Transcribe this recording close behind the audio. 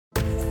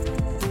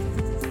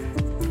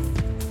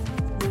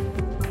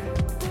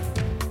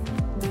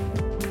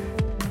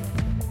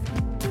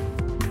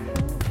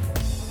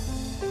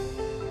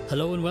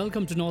Hello and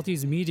welcome to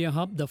Northeast Media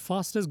Hub, the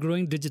fastest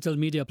growing digital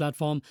media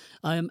platform.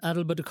 I am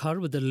Adalbert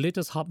Khar with the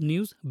latest Hub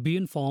news. Be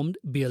informed,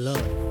 be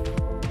alert.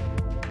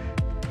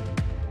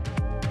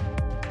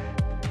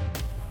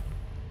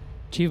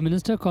 Chief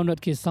Minister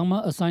Conrad K.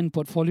 Sangma assigned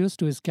portfolios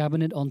to his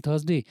cabinet on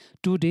Thursday,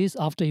 2 days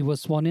after he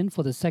was sworn in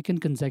for the second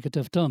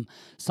consecutive term.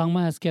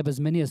 Sangma has kept as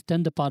many as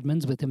 10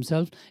 departments with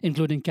himself,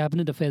 including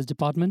Cabinet Affairs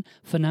Department,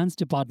 Finance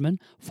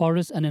Department,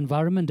 Forest and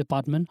Environment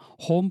Department,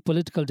 Home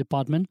Political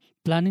Department,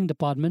 Planning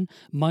Department,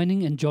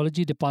 Mining and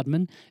Geology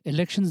Department,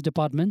 Elections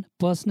Department,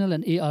 Personnel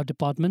and AR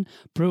Department,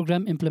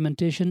 Program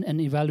Implementation and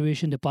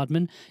Evaluation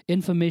Department,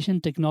 Information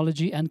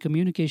Technology and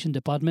Communication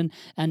Department,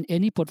 and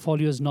any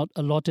portfolios not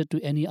allotted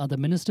to any other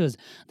ministers.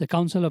 The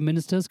Council of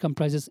Ministers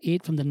comprises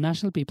 8 from the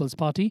National People's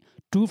Party,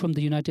 2 from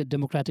the United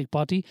Democratic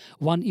Party,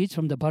 1 each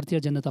from the Bharatiya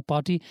Janata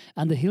Party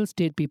and the Hill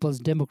State People's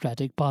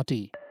Democratic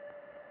Party.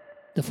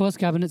 The first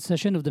cabinet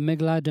session of the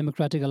Meghalaya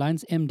Democratic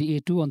Alliance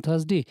MDA2 on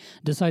Thursday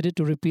decided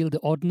to repeal the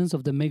ordinance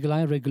of the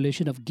Meghalaya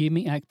Regulation of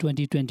Gaming Act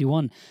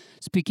 2021.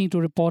 Speaking to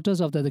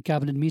reporters after the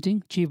cabinet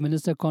meeting, Chief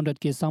Minister Conrad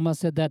K. Sangma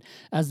said that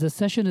as the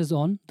session is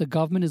on, the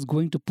government is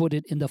going to put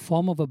it in the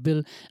form of a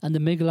bill and the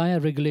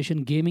Meghalaya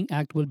Regulation Gaming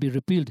Act will be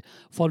repealed.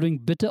 Following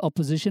bitter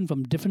opposition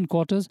from different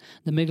quarters,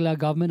 the Meghalaya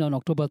government on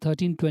October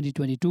 13,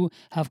 2022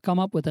 have come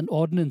up with an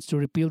ordinance to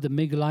repeal the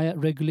Meghalaya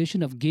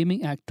Regulation of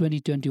Gaming Act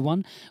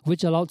 2021,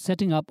 which allowed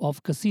setting up of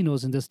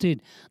casinos in the state.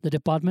 The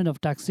Department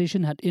of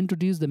Taxation had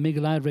introduced the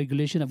Meghalaya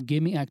Regulation of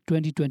Gaming Act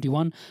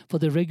 2021 for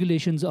the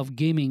regulations of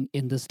gaming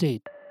in the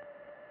state.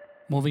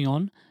 Moving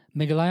on,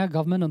 Meghalaya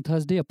government on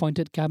Thursday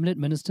appointed cabinet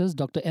ministers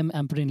Dr. M.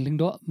 Ampareen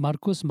Lyngdoh,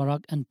 Marcus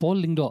Marak and Paul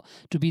Lyngdoh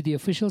to be the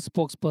official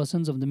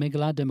spokespersons of the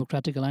Meghalaya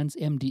Democratic Alliance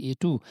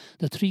MDA2.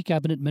 The 3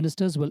 cabinet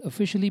ministers will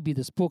officially be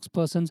the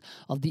spokespersons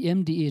of the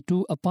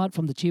MDA2 apart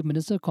from the Chief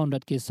Minister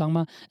Conrad K.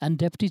 Sangma and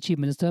Deputy Chief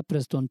Minister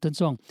Preston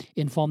Tensong,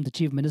 informed the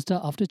Chief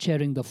Minister after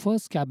chairing the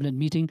first cabinet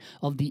meeting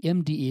of the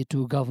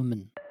MDA2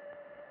 government.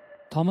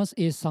 Thomas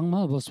A.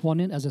 Sangma was sworn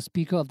in as a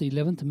Speaker of the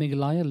 11th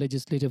Meghalaya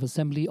Legislative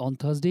Assembly on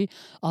Thursday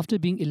after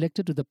being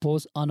elected to the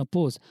post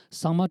unopposed.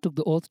 Sangma took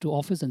the oath to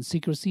office in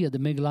secrecy at the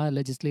Meghalaya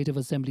Legislative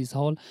Assembly's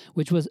hall,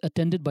 which was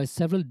attended by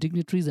several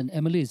dignitaries and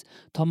MLAs.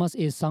 Thomas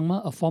A.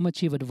 Sangma, a former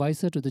Chief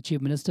Advisor to the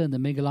Chief Minister in the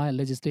Meghalaya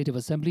Legislative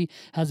Assembly,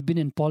 has been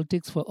in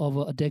politics for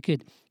over a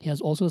decade. He has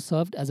also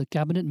served as a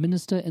Cabinet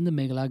Minister in the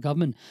Meghalaya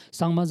government.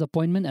 Sangma's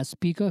appointment as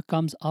Speaker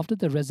comes after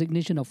the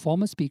resignation of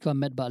former Speaker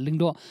Medba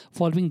Lyngdoh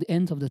following the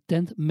end of the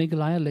 10th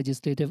Meghalaya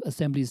Legislative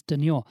Assembly's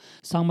tenure.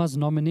 Sangma's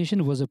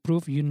nomination was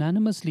approved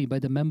unanimously by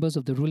the members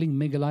of the ruling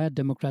Meghalaya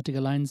Democratic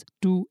Alliance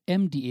 2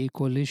 MDA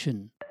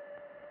coalition.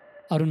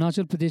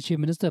 Arunachal Pradesh Chief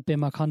Minister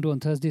Pema Khandu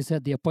on Thursday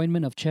said the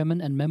appointment of chairman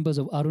and members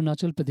of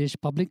Arunachal Pradesh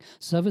Public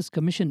Service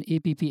Commission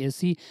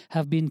APPSC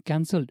have been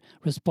cancelled,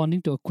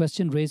 responding to a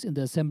question raised in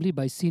the Assembly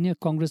by senior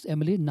Congress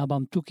MLA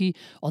Nabam Tuki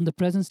on the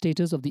present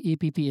status of the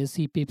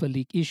APPSC paper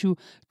leak issue.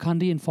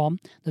 Khandi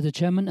informed that the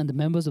chairman and the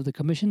members of the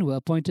commission were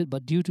appointed,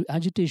 but due to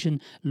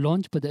agitation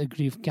launched by the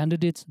aggrieved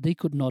candidates, they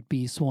could not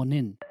be sworn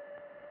in.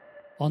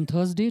 On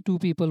Thursday, 2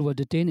 people were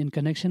detained in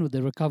connection with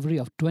the recovery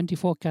of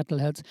 24 cattle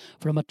heads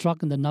from a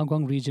truck in the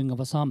Nagaon region of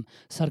Assam.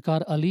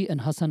 Sarkar Ali and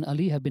Hassan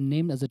Ali have been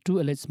named as the 2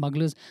 alleged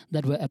smugglers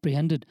that were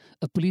apprehended.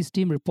 A police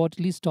team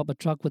reportedly stopped a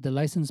truck with the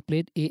license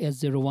plate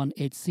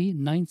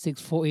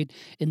AS01HC9648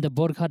 in the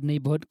Borghat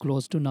neighborhood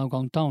close to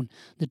Nagaon town.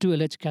 The 2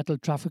 alleged cattle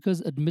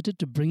traffickers admitted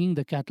to bringing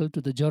the cattle to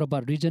the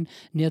Jorabat region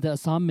near the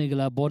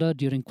Assam-Meghalaya border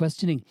during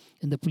questioning.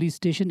 In the police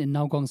station in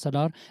Nagaon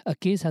Sadar, a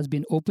case has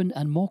been opened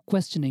and more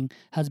questioning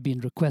has been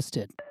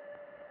requested.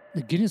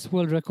 The Guinness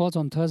World Records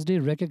on Thursday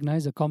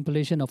recognized a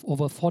compilation of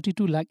over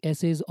 42 lakh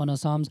essays on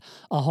Assam's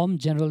Ahom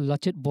General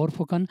Lachit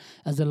Borphukan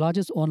as the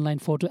largest online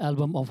photo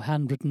album of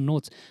handwritten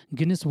notes.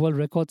 Guinness World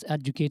Records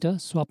educator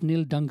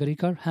Swapnil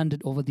Dangarikar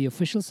handed over the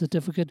official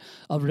certificate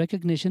of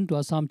recognition to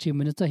Assam Chief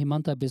Minister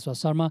Himanta Biswa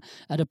Sarma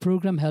at a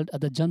program held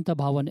at the Janta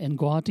Bhavan in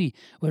Guwahati,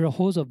 where a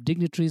host of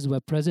dignitaries were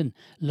present.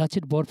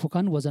 Lachit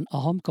Borphukan was an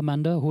Ahom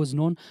commander who was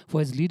known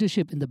for his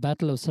leadership in the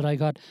Battle of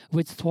Saraighat,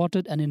 which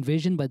thwarted an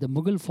invasion by the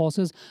Mughal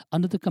forces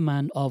under the command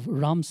of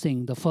Ram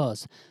Singh I.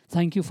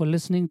 Thank you for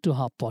listening to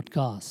Hub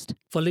Podcast.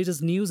 For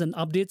latest news and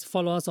updates,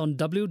 follow us on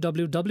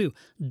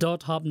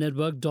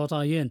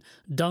www.hubnetwork.in.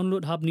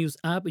 Download Hub News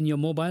app in your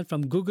mobile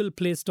from Google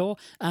Play Store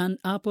and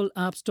Apple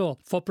App Store.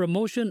 For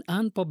promotion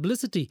and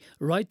publicity,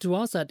 write to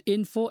us at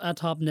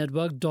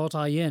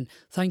info@hubnetwork.in.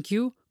 Thank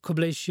you.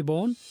 Kublesh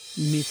Shibon,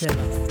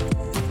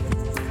 Mithela.